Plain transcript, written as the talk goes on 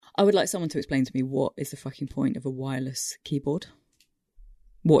I would like someone to explain to me what is the fucking point of a wireless keyboard.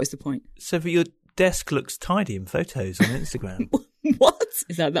 What is the point? So that your desk looks tidy in photos on Instagram. What?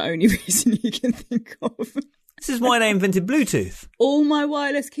 Is that the only reason you can think of? This is why they invented Bluetooth. All my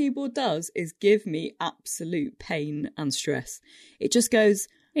wireless keyboard does is give me absolute pain and stress. It just goes,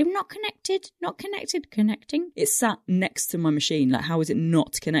 I'm not connected, connecting. It's sat next to my machine. Like, how is it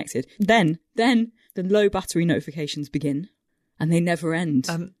not connected? Then the low battery notifications begin and they never end.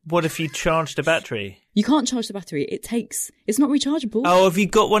 What if you charged a battery? You can't charge the battery. It's not rechargeable. Oh, have you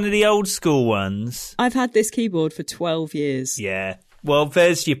got one of the old school ones? I've had this keyboard for 12 years. Yeah. Well,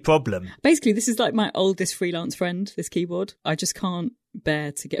 there's your problem. Basically, this is like my oldest freelance friend, this keyboard. I just can't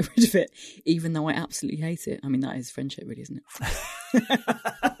bear to get rid of it, even though I absolutely hate it. I mean, that is friendship, really, isn't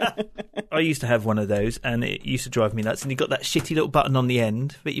it? I used to have one of those, and it used to drive me nuts. And you got that shitty little button on the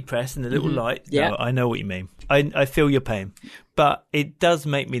end that you press, and the little light. Yeah. No, I know what you mean. I feel your pain. But it does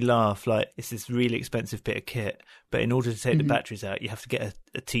make me laugh. Like, it's this really expensive bit of kit, but in order to take the batteries out, you have to get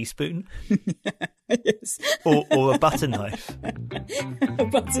a teaspoon. Yes. Or a butter knife. A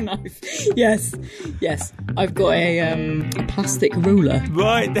butter knife. Yes. I've got a plastic ruler.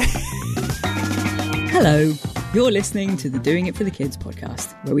 Right. Hello. You're listening to the Doing It for the Kids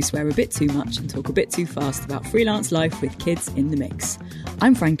podcast, where we swear a bit too much and talk a bit too fast about freelance life with kids in the mix.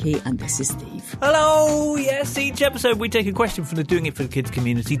 I'm Frankie and this is Steve. Hello! Yes, each episode we take a question from the Doing It for the Kids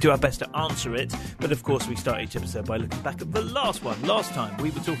community, do our best to answer it, but of course we start each episode by looking back at the last one. Last time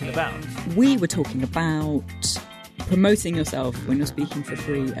we were talking about promoting yourself when you're speaking for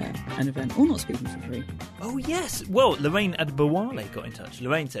free at an event, or not speaking for free. Oh yes, well, Lorraine Adbawale got in touch.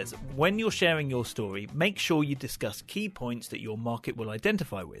 Lorraine says, when you're sharing your story, make sure you discuss key points that your market will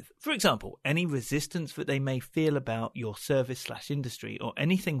identify with. For example, any resistance that they may feel about your service/industry, or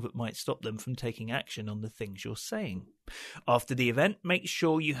anything that might stop them from taking action on the things you're saying. After the event, make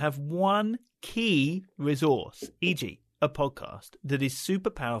sure you have one key resource, e.g. a podcast, that is super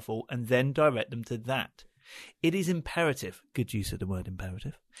powerful, and then direct them to that. It is imperative, good use of the word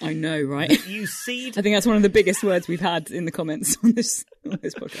imperative. I know, right? That you seed. I think that's one of the biggest words we've had in the comments on this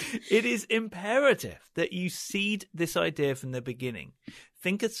podcast. It is imperative that you seed this idea from the beginning.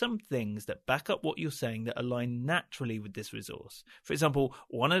 Think of some things that back up what you're saying that align naturally with this resource. For example,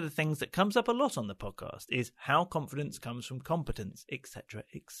 one of the things that comes up a lot on the podcast is how confidence comes from competence, etc.,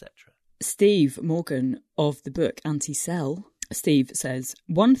 etc. Steve Morgan of the book Anti-Sell, Steve says,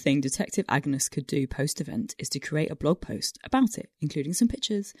 one thing Detective Agnes could do post-event is to create a blog post about it, including some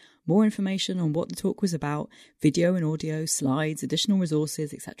pictures, more information on what the talk was about, video and audio, slides, additional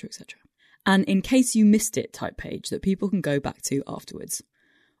resources, etc., etc. And in case you missed it type page that people can go back to afterwards.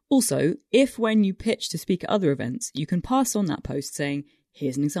 Also, if when you pitch to speak at other events, you can pass on that post saying,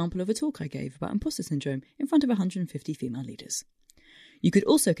 here's an example of a talk I gave about imposter syndrome in front of 150 female leaders. You could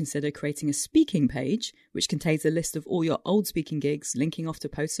also consider creating a speaking page, which contains a list of all your old speaking gigs, linking off to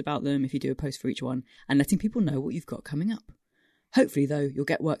posts about them if you do a post for each one, and letting people know what you've got coming up. Hopefully, though, you'll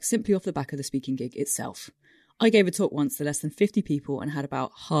get work simply off the back of the speaking gig itself. I gave a talk once to less than 50 people and had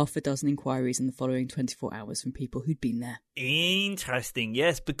about half a dozen inquiries in the following 24 hours from people who'd been there. Interesting,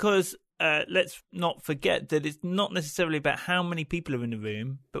 yes, because let's not forget that it's not necessarily about how many people are in the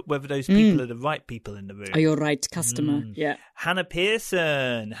room, but whether those people are the right people in the room. Are you a right customer? Yeah. Hannah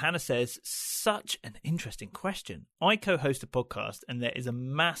Pearson. Hannah says, such an interesting question. I co-host a podcast and there is a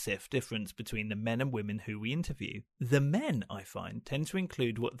massive difference between the men and women who we interview. The men, I find, tend to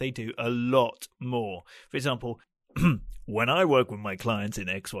include what they do a lot more. For example, when I work with my clients in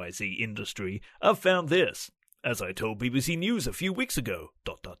XYZ industry, I've found this. As I told BBC News a few weeks ago, ...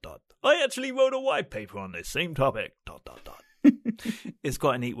 I actually wrote a white paper on this same topic, ... It's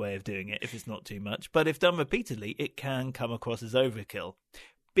quite a neat way of doing it if it's not too much, but if done repeatedly, it can come across as overkill.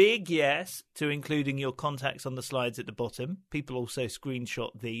 Big yes to including your contacts on the slides at the bottom. People also screenshot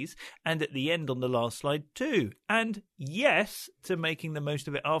these. And at the end on the last slide too. And yes to making the most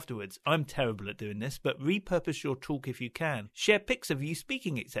of it afterwards. I'm terrible at doing this, but repurpose your talk if you can. Share pics of you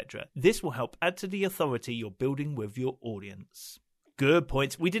speaking, etc. This will help add to the authority you're building with your audience. Good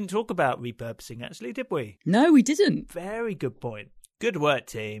points. We didn't talk about repurposing actually, did we? No, we didn't. Very good point. Good work,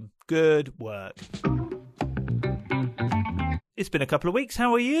 team. Good work. It's been a couple of weeks.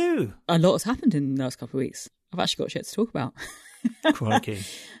 How are you? A lot has happened in the last couple of weeks. I've actually got shit to talk about. Crikey.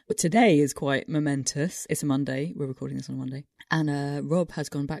 But today is quite momentous. It's a Monday. We're recording this on a Monday. And Rob has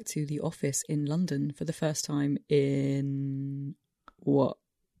gone back to the office in London for the first time in,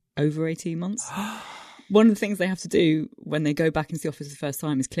 over 18 months? One of the things they have to do when they go back into the office the first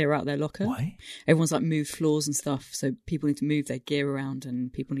time is clear out their locker. Why? Everyone's moved floors and stuff. So people need to move their gear around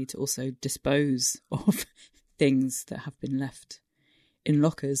and people need to also dispose of things that have been left in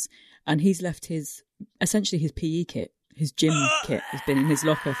lockers, and he's left essentially his PE kit, his gym kit has been in his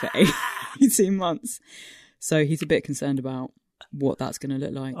locker for 18 months. So he's a bit concerned about what that's going to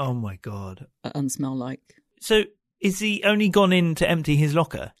look like. Oh my God. And smell like. So is he only gone in to empty his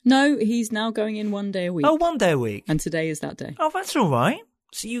locker? No, he's now going in 1 day a week. Oh, 1 day a week. And today is that day. Oh, that's all right.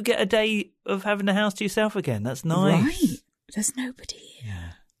 So you get a day of having the house to yourself again. That's nice. Right. There's nobody here.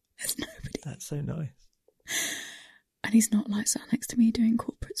 Yeah. There's nobody. That's so nice. And he's not like sat next to me doing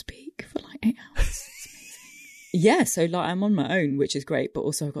corporate speak for like 8 hours. It's amazing. Yeah, so like I'm on my own, which is great, but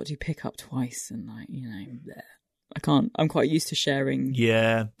also I've got to do pick up twice and like, you know, I'm quite used to sharing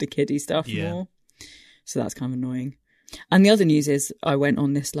the kiddie stuff more. So that's kind of annoying. And the other news is I went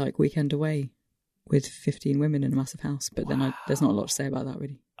on this like weekend away with 15 women in a massive house, but then there's not a lot to say about that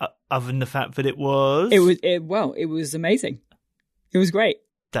really. Other than the fact that it was amazing. It was great.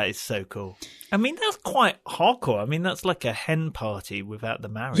 That is so cool. I mean, that's quite hardcore. I mean, that's like a hen party without the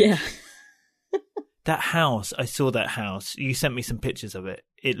marriage. Yeah. That house, I saw that house. You sent me some pictures of it.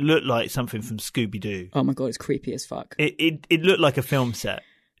 It looked like something from Scooby-Doo. Oh my God, it's creepy as fuck. It looked like a film set.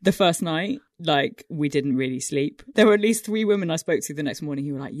 The first night, like, we didn't really sleep. There were at least 3 women I spoke to the next morning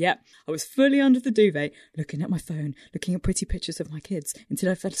who were like, yep, I was fully under the duvet, looking at my phone, looking at pretty pictures of my kids until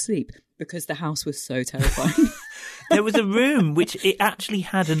I fell asleep because the house was so terrifying. There was a room which it actually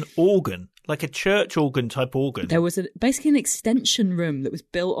had an organ, like a church organ type organ. There was basically an extension room that was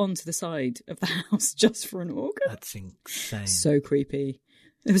built onto the side of the house just for an organ. That's insane. So creepy.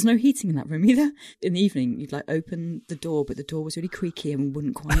 There was no heating in that room either. In the evening, you'd like open the door, but the door was really creaky and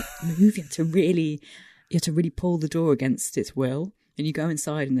wouldn't quite move. You had to really pull the door against its will. And you go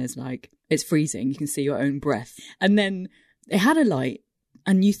inside and there's like, it's freezing. You can see your own breath. And then it had a light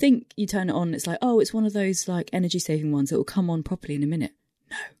and you think you turn it on. It's like, oh, it's one of those like energy saving ones that will come on properly in a minute.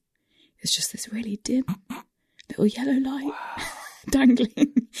 No, it's just this really dim little yellow light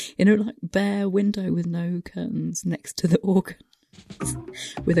dangling in a like bare window with no curtains next to the organ.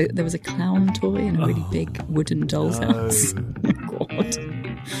 There was a clown toy in a really big wooden doll's house. Oh, God.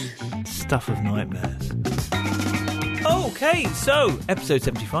 Stuff of nightmares. Okay, so episode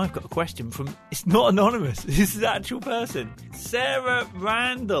 75 got a question from, it's not anonymous, this is an actual person, Sarah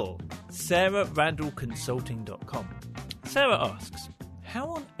Randall, sarah.randallconsulting.com. Sarah asks, how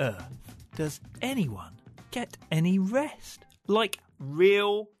on earth does anyone get any rest? Like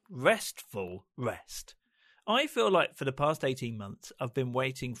real restful rest? I feel like for the past 18 months, I've been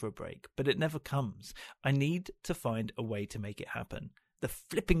waiting for a break, but it never comes. I need to find a way to make it happen. The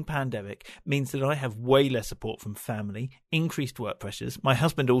flipping pandemic means that I have way less support from family, increased work pressures. My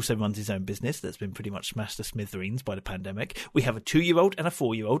husband also runs his own business that's been pretty much smashed to smithereens by the pandemic. We have a 2-year-old and a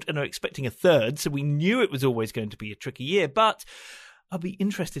 4-year-old and are expecting a third, so we knew it was always going to be a tricky year, but I'll be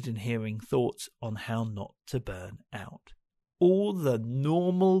interested in hearing thoughts on how not to burn out. All the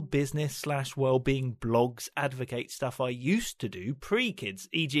normal business/well-being blogs advocate stuff I used to do pre-kids,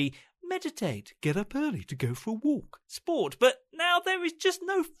 e.g. meditate, get up early to go for a walk, sport, but now there is just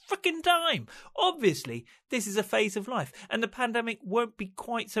no frickin' time. Obviously, this is a phase of life, and the pandemic won't be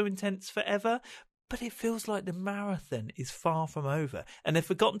quite so intense forever, but it feels like the marathon is far from over, and they've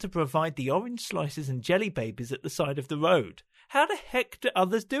forgotten to provide the orange slices and jelly babies at the side of the road. How the heck do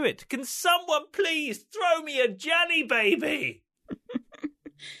others do it? Can someone please throw me a jelly baby?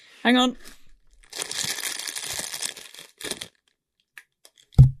 Hang on.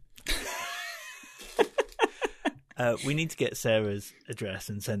 We need to get Sarah's address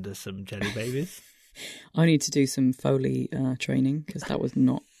and send her some jelly babies. I need to do some Foley training because that was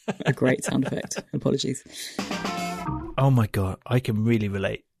not a great sound effect. Apologies. Oh my God, I can really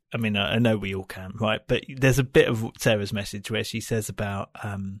relate. I mean, I know we all can, right? But there's a bit of Sarah's message where she says about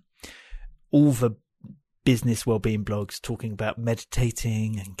all the business wellbeing blogs talking about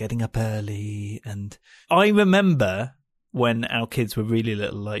meditating and getting up early. And I remember when our kids were really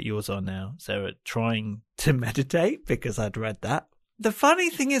little, like yours are now, Sarah, trying to meditate because I'd read that. The funny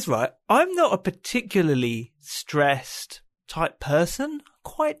thing is, right, I'm not a particularly stressed type person.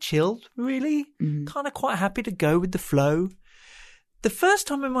 Quite chilled, really. Kind of quite happy to go with the flow. The first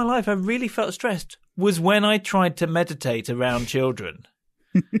time in my life I really felt stressed was when I tried to meditate around children.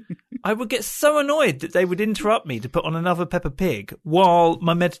 I would get so annoyed that they would interrupt me to put on another Peppa Pig while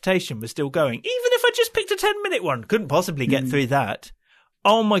my meditation was still going. Even if I just picked a 10-minute one, couldn't possibly get through that.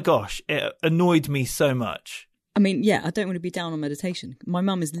 Oh my gosh, it annoyed me so much. I mean, yeah, I don't want to be down on meditation. My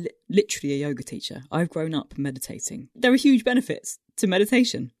mum is literally a yoga teacher. I've grown up meditating. There are huge benefits to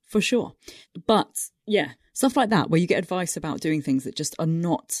meditation, for sure. But yeah, stuff like that, where you get advice about doing things that just are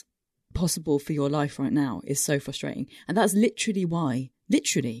not possible for your life right now is so frustrating. And that's literally why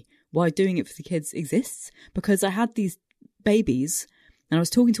doing it for the kids exists. Because I had these babies And I was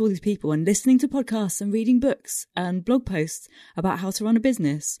talking to all these people and listening to podcasts and reading books and blog posts about how to run a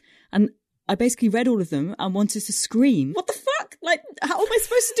business. And I basically read all of them and wanted to scream, what the fuck? Like, how am I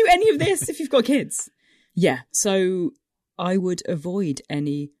supposed to do any of this if you've got kids? Yeah, so I would avoid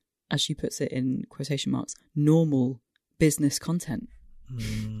any, as she puts it in quotation marks, normal business content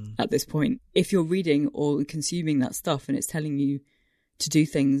at this point. If you're reading or consuming that stuff and it's telling you to do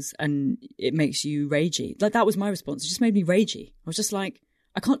things and it makes you ragey, like that was my response. It just made me ragey. I was just like,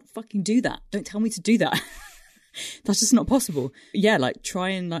 I can't fucking do that. Don't tell me to do that. That's just not possible. Yeah, like try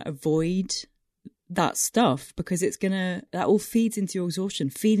and like avoid that stuff because that all feeds into your exhaustion,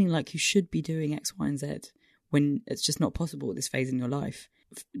 feeling like you should be doing X, Y, and Z when it's just not possible at this phase in your life.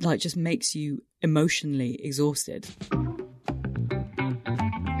 Like just makes you emotionally exhausted.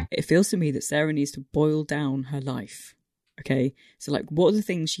 It feels to me that Sarah needs to boil down her life. Okay. So like, what are the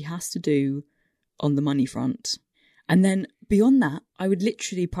things she has to do on the money front? And then beyond that, I would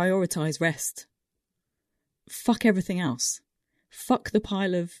literally prioritize rest. Fuck everything else. Fuck the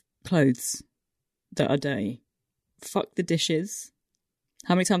pile of clothes that are dirty. Fuck the dishes.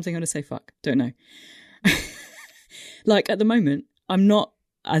 How many times am I going to say fuck? Don't know. Like at the moment, I'm not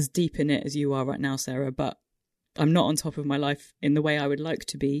as deep in it as you are right now, Sarah, but I'm not on top of my life in the way I would like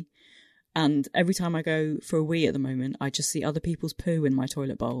to be. And every time I go for a wee at the moment, I just see other people's poo in my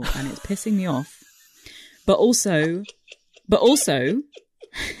toilet bowl and it's pissing me off. But also,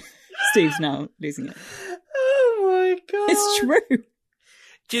 Steve's now losing it. Oh my God. It's true.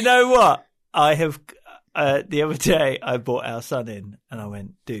 Do you know what? I have, the other day I brought our son in and I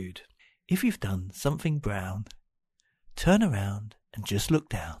went, dude, if you've done something brown, turn around and just look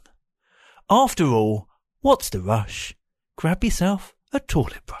down. After all, what's the rush? Grab yourself a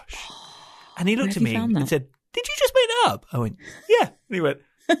toilet brush. And he looked at me and said, did you just make that up? I went, yeah. And he went,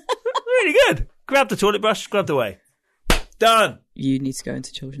 really good. Grab the toilet brush, grabbed away. Done. You need to go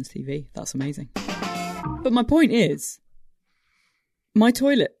into children's TV. That's amazing. But my point is, my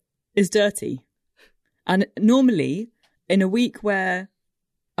toilet is dirty. And normally, in a week where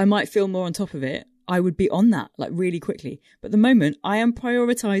I might feel more on top of it, I would be on that like really quickly. But at the moment, I am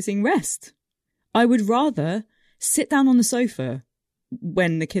prioritizing rest. I would rather sit down on the sofa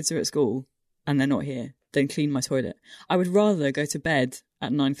when the kids are at school and they're not here than clean my toilet. I would rather go to bed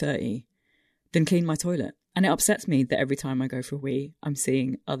at 9:30 than clean my toilet. And it upsets me that every time I go for a wee, I'm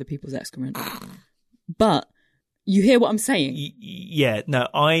seeing other people's excrement. But you hear what I'm saying? Yeah, no,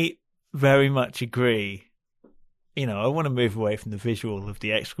 I very much agree. You know, I want to move away from the visual of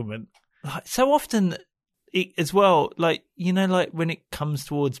the excrement. Like, so often as well, like, you know, like when it comes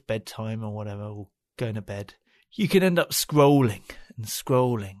towards bedtime or whatever, or going to bed, you can end up scrolling on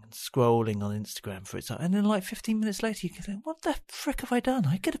Instagram for it. And then like 15 minutes later, you can think, what the frick have I done?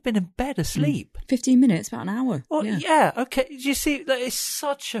 I could have been in bed asleep. 15 minutes, about an hour. Well, yeah, okay. Do you see, that it's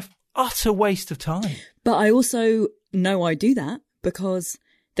such a utter waste of time. But I also know I do that because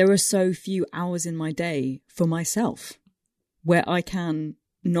there are so few hours in my day for myself where I can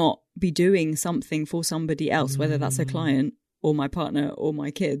not be doing something for somebody else, whether that's a client or my partner or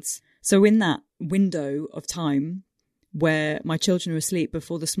my kids. So in that window of time where my children are asleep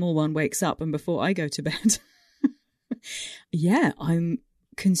before the small one wakes up and before I go to bed, yeah, I'm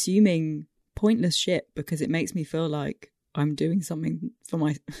consuming pointless shit because it makes me feel like I'm doing something for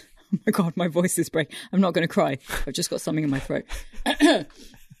my... Oh my God, my voice is breaking. I'm not going to cry. I've just got something in my throat.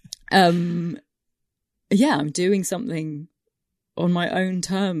 Yeah, I'm doing something on my own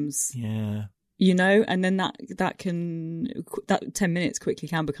terms. Yeah. You know, and then that 10 minutes quickly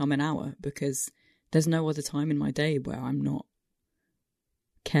can become an hour because there's no other time in my day where I'm not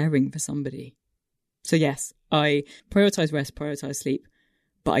caring for somebody. So yes, I prioritize rest, prioritize sleep,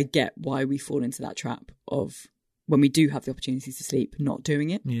 but I get why we fall into that trap of when we do have the opportunities to sleep, not doing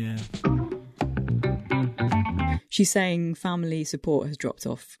it. Yeah. She's saying family support has dropped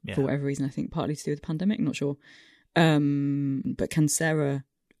off for whatever reason. I think partly to do with the pandemic, I'm not sure. But can Sarah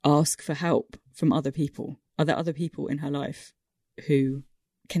ask for help from other people? Are there other people in her life who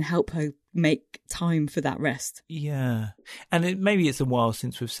can help her make time for that rest? Yeah. And maybe it's a while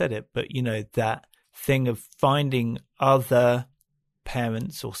since we've said it, but, you know, that thing of finding other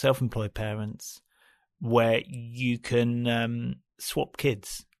parents or self-employed parents where you can swap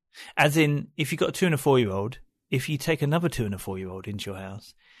kids. As in, if you've got a 2 and a 4-year-old, if you take another 2 and a 4-year-old into your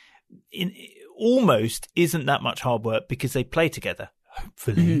house, almost isn't that much hard work because they play together,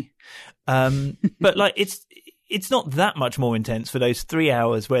 hopefully. But like it's not that much more intense for those 3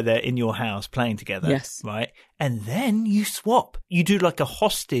 hours where they're in your house playing together. Yes. Right? And then you swap. You do like a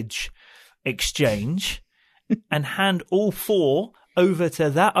hostage exchange and hand all 4 over to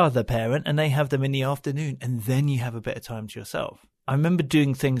that other parent and they have them in the afternoon and then you have a bit of time to yourself. I remember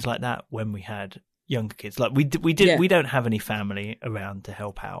doing things like that when we had younger kids. Like we don't have any family around to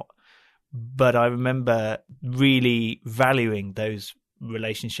help out, but I remember really valuing those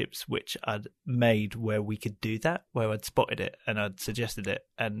relationships which I'd made where we could do that, where I'd spotted it and I'd suggested it,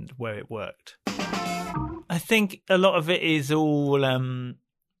 and where it worked. I think a lot of it is all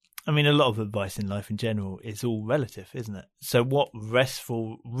a lot of advice in life in general is all relative, isn't it? So what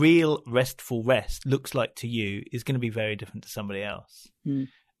real restful rest looks like to you is going to be very different to somebody else.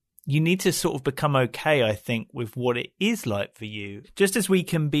 You need to sort of become okay, I think, with what it is like for you. Just as we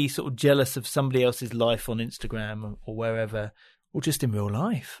can be sort of jealous of somebody else's life on Instagram or wherever, or just in real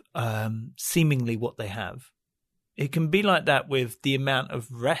life, seemingly what they have. It can be like that with the amount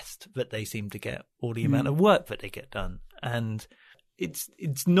of rest that they seem to get, or the amount of work that they get done. And it's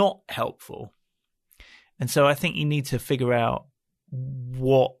not helpful. And so I think you need to figure out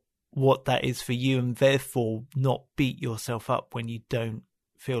what that is for you, and therefore not beat yourself up when you don't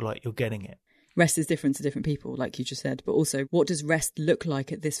feel like you're getting it. Rest is different to different people, like you just said, but also what does rest look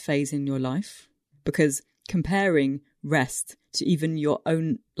like at this phase in your life? Because comparing rest to even your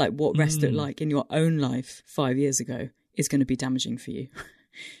own, like what rest looked like in your own life 5 years ago is going to be damaging for you.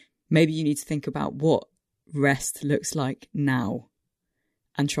 Maybe you need to think about what rest looks like now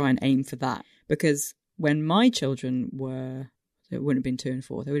and try and aim for that. Because when my children were, it wouldn't have been 2 and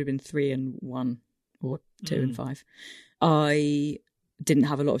 4, they would have been 3 and 1 or 2 and 5. I didn't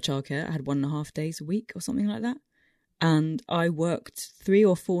have a lot of childcare. I had 1.5 days a week or something like that. And I worked 3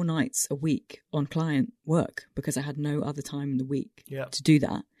 or 4 nights a week on client work because I had no other time in the week to do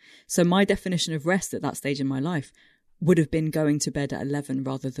that. So my definition of rest at that stage in my life would have been going to bed at 11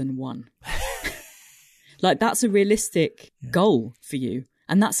 rather than 1. Like, that's a realistic goal for you.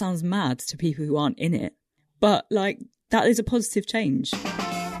 And that sounds mad to people who aren't in it. But, like, that is a positive change.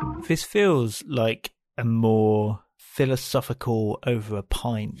 This feels like a more philosophical over a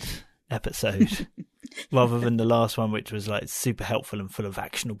pint episode rather than the last one, which was like super helpful and full of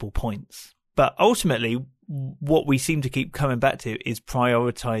actionable points. But ultimately, what we seem to keep coming back to is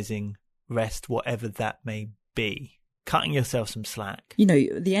prioritizing rest, whatever that may be. Cutting yourself some slack. You know,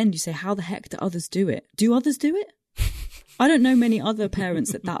 at the end you say, how the heck do others do it? Do others do it? I don't know many other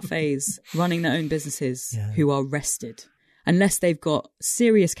parents at that phase running their own businesses who are rested, unless they've got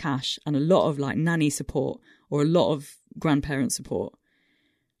serious cash and a lot of like nanny support or a lot of grandparent support.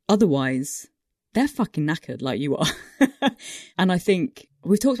 Otherwise, they're fucking knackered like you are. And I think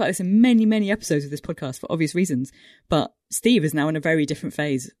we've talked about this in many, many episodes of this podcast for obvious reasons, but Steve is now in a very different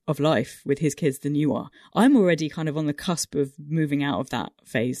phase of life with his kids than you are. I'm already kind of on the cusp of moving out of that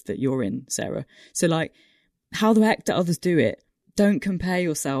phase that you're in, Sarah. So like, how the heck do others do it? Don't compare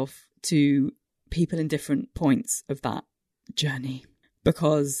yourself to people in different points of that journey,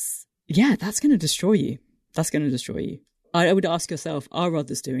 because that's going to destroy you. That's going to destroy you. I would ask yourself, are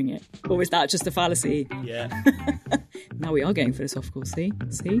others doing it? Or is that just a fallacy? Yeah. Now we are getting philosophical, see?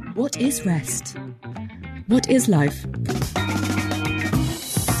 What is rest? What is life?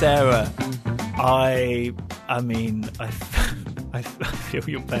 Sarah, I feel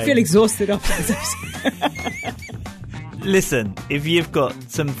your pain. I feel exhausted after this episode. Listen, if you've got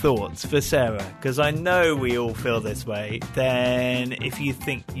some thoughts for Sarah, because I know we all feel this way, then if you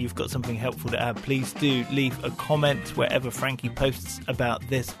think you've got something helpful to add, please do leave a comment wherever Frankie posts about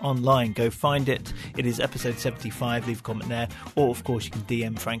this online. Go find it. It is episode 75. Leave a comment there. Or, of course, you can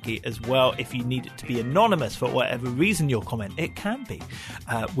DM Frankie as well. If you need it to be anonymous for whatever reason, your comment, it can be.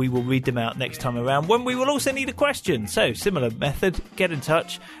 We will read them out next time around, when we will also need a question. So, similar method, get in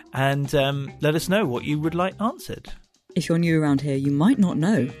touch and let us know what you would like answered. If you're new around here, you might not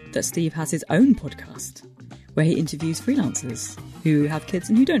know that Steve has his own podcast where he interviews freelancers who have kids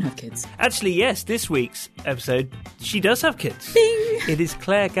and who don't have kids. Actually, yes, this week's episode, she does have kids. Bing! It is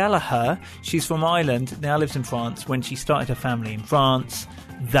Claire Gallagher. She's from Ireland, now lives in France. When she started her family in France,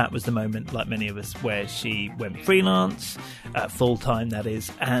 that was the moment, like many of us, where she went freelance, full-time, that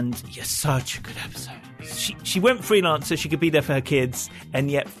is. And such a good episode. She went freelance so she could be there for her kids, and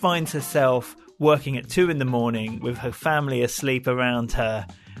yet finds herself working at 2 a.m. with her family asleep around her,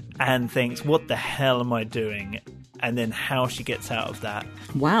 and thinks, what the hell am I doing? And then how she gets out of that.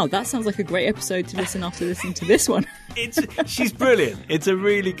 Wow, that sounds like a great episode to listen after listening to this one. She's brilliant. It's a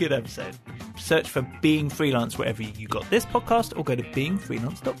really good episode. Search for Being Freelance wherever you got this podcast, or go to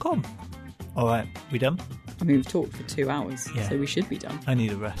beingfreelance.com. All right, we done? I mean, we've talked for 2 hours, so we should be done. I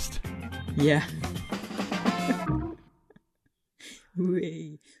need a rest. Yeah.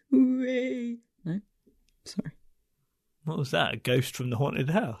 Hooray. No? Sorry. What was that? A ghost from the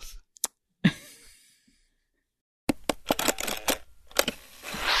haunted house?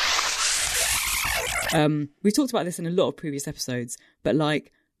 We talked about this in a lot of previous episodes, but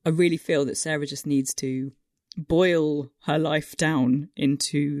like, I really feel that Sarah just needs to boil her life down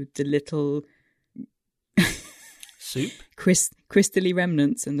into the little soup, crystally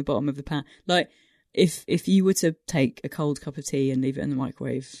remnants in the bottom of the pan. Like, if you were to take a cold cup of tea and leave it in the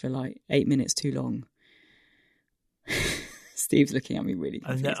microwave for like 8 minutes too long. Steve's looking at me really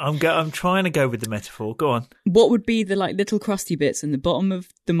confused. I'm trying to go with the metaphor. Go on. What would be the like little crusty bits in the bottom of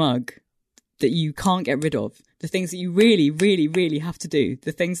the mug that you can't get rid of? The things that you really, really, really have to do.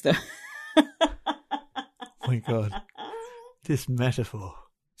 The things that... Oh my God. This metaphor.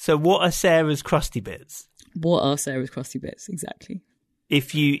 So what are Sarah's crusty bits? What are Sarah's crusty bits, exactly?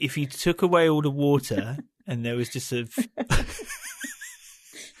 If you took away all the water and there was just a...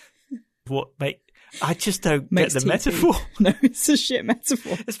 I just don't get the metaphor. No, it's a shit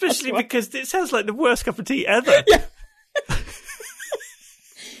metaphor. Especially because it sounds like the worst cup of tea ever. Yeah.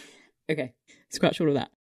 Okay, scratch all of that.